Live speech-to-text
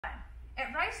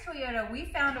At Rice Toyota, we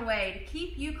found a way to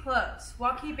keep you close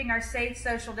while keeping our safe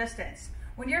social distance.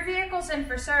 When your vehicle's in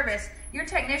for service, your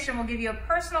technician will give you a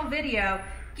personal video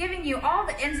giving you all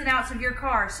the ins and outs of your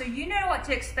car so you know what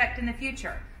to expect in the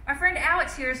future. My friend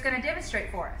Alex here is going to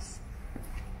demonstrate for us.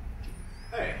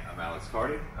 Hey, I'm Alex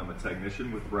Carty. I'm a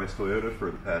technician with Rice Toyota for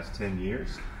the past 10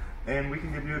 years. And we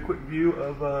can give you a quick view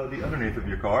of the underneath of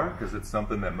your car because it's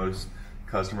something that most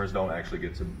customers don't actually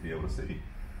get to be able to see.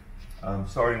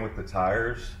 Starting with the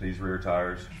tires, these rear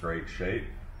tires, great shape.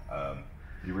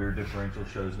 The rear differential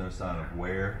shows no sign of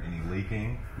wear, any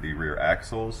leaking. The rear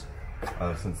axles,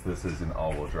 since this is an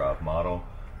all-wheel drive model,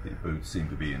 the boots seem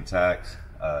to be intact,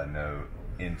 no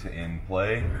end-to-end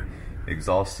play.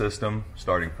 Exhaust system,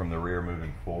 starting from the rear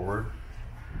moving forward,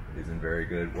 is in very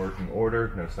good working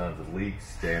order. No signs of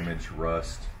leaks, damage,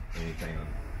 rust, anything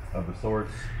of the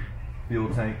sorts.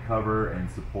 Fuel tank cover and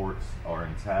supports are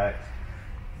intact.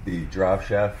 The drive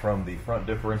shaft from the front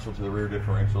differential to the rear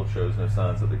differential shows no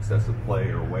signs of excessive play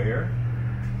or wear.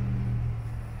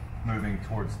 Moving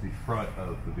towards the front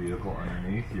of the vehicle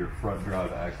underneath, your front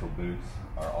drive axle boots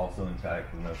are also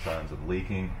intact with no signs of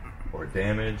leaking or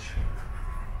damage.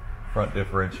 Front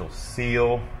differential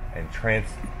seal and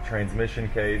transmission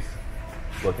case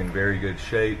look in very good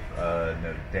shape,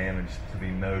 no damage to be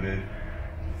noted.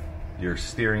 Your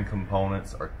steering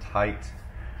components are tight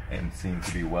and seem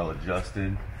to be well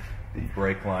adjusted. The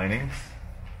brake linings,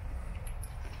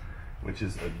 which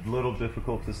is a little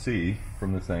difficult to see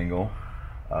from this angle,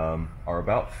 are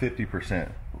about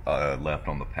 50% left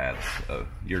on the pads. So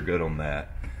you're good on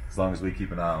that. As long as we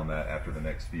keep an eye on that after the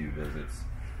next few visits,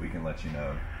 we can let you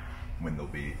know when they'll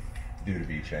be due to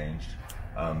be changed.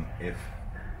 If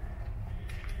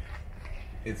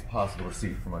it's possible to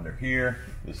see from under here,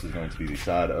 this is going to be the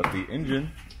side of the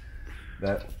engine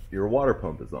that your water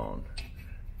pump is on.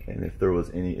 And if there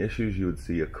was any issues, you would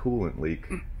see a coolant leak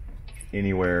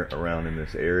anywhere around in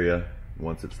this area.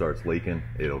 Once it starts leaking,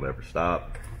 it'll never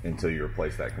stop until you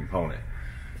replace that component.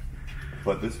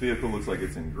 But this vehicle looks like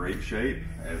it's in great shape.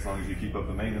 As long as you keep up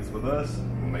the maintenance with us,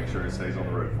 we'll make sure it stays on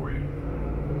the road for you.